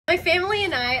My family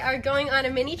and I are going on a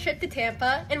mini trip to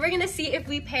Tampa, and we're gonna see if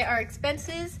we pay our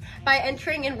expenses by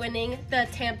entering and winning the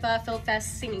Tampa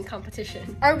Philfest singing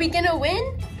competition. Are we gonna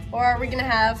win, or are we gonna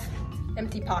have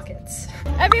empty pockets?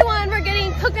 Everyone, we're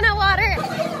getting coconut water.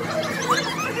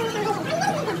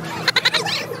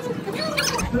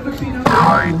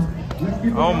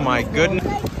 Oh my goodness.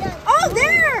 Oh,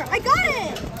 there! I got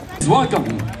it!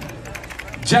 Welcome,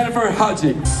 Jennifer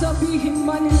Hodgick. Sabihin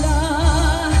man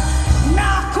nila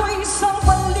na ako'y isang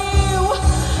baliw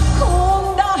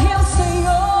kung dahil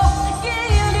sa'yo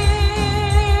giliw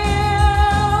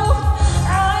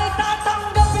ay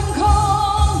tatanggapin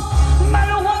kong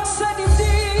maluwag sa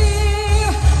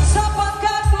dibdib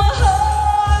sapagkat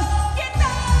mahal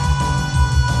kita.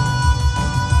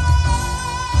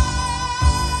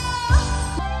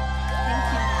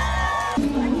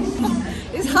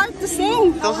 It's hard to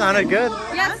sing. Still sounded good.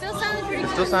 Yeah, it still sounded pretty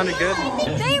good. Still sounded good.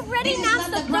 They already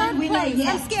announced the third place.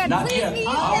 I'm scared. Please be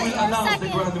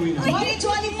second.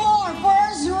 2024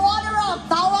 first runner-up,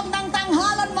 tawag ng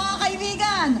tanghalan mga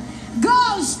kaibigan,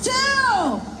 goes to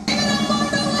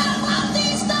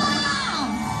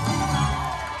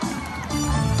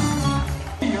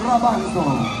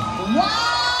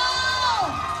Wow!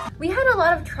 We had a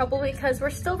lot of trouble because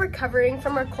we're still recovering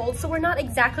from our cold, so we're not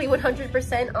exactly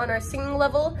 100% on our singing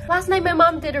level. Last night my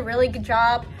mom did a really good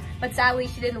job, but sadly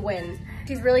she didn't win.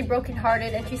 She's really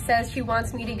brokenhearted and she says she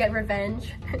wants me to get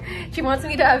revenge. She wants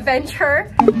me to avenge her.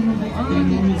 This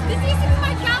is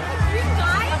my childhood dream,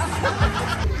 guys.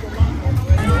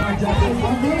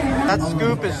 That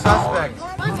scoop is suspect.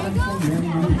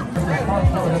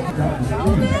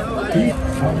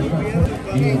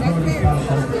 Yay.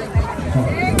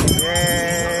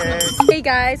 Hey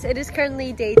guys, it is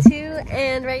currently day 2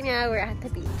 and right now we're at the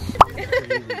beach.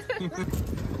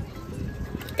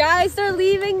 Guys, they're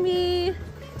leaving me.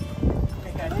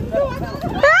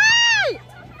 Hey!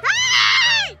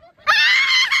 Hey!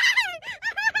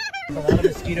 A lot of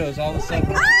mosquitoes all of a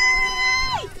sudden.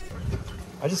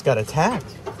 I just got attacked.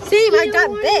 Same, I got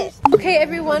bit. Okay,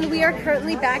 everyone, we are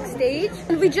currently backstage.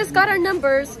 And we just got our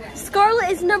numbers.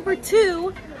 Scarlett is number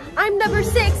 2, I'm number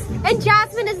 6, and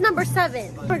Jasmine is number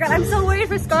 7. Oh my god, I'm so worried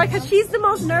for Scarlett because she's the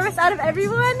most nervous out of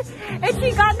everyone, and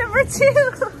she got number 2.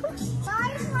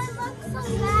 Why do I look so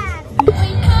bad?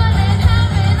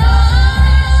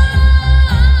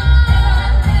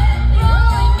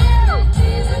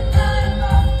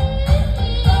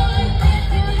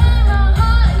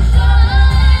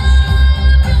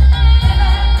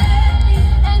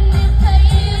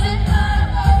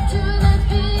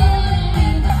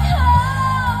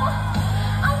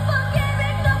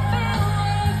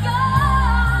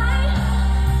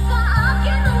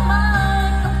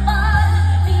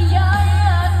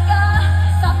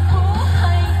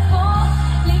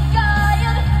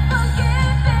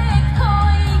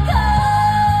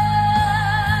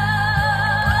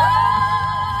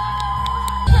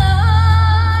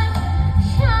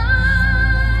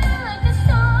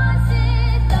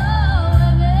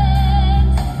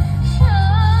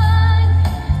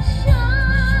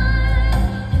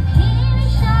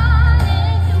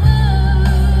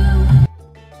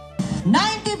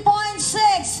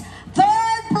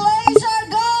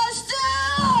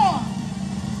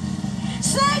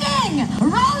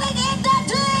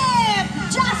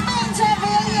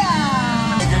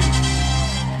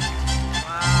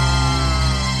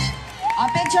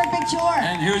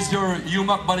 And here's your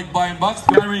Yumak Balikbayan box,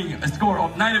 carrying a score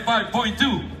of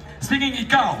 95.2. Singing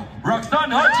Ikaw,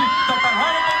 Roxanne Hodgick, the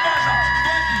Tanghalan Pagkasa,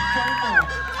 2024.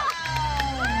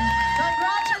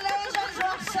 Congratulations,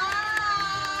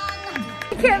 Roxanne!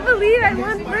 I can't believe I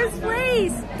won first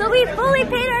place. So we fully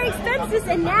paid our expenses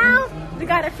and now we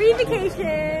got a free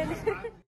vacation.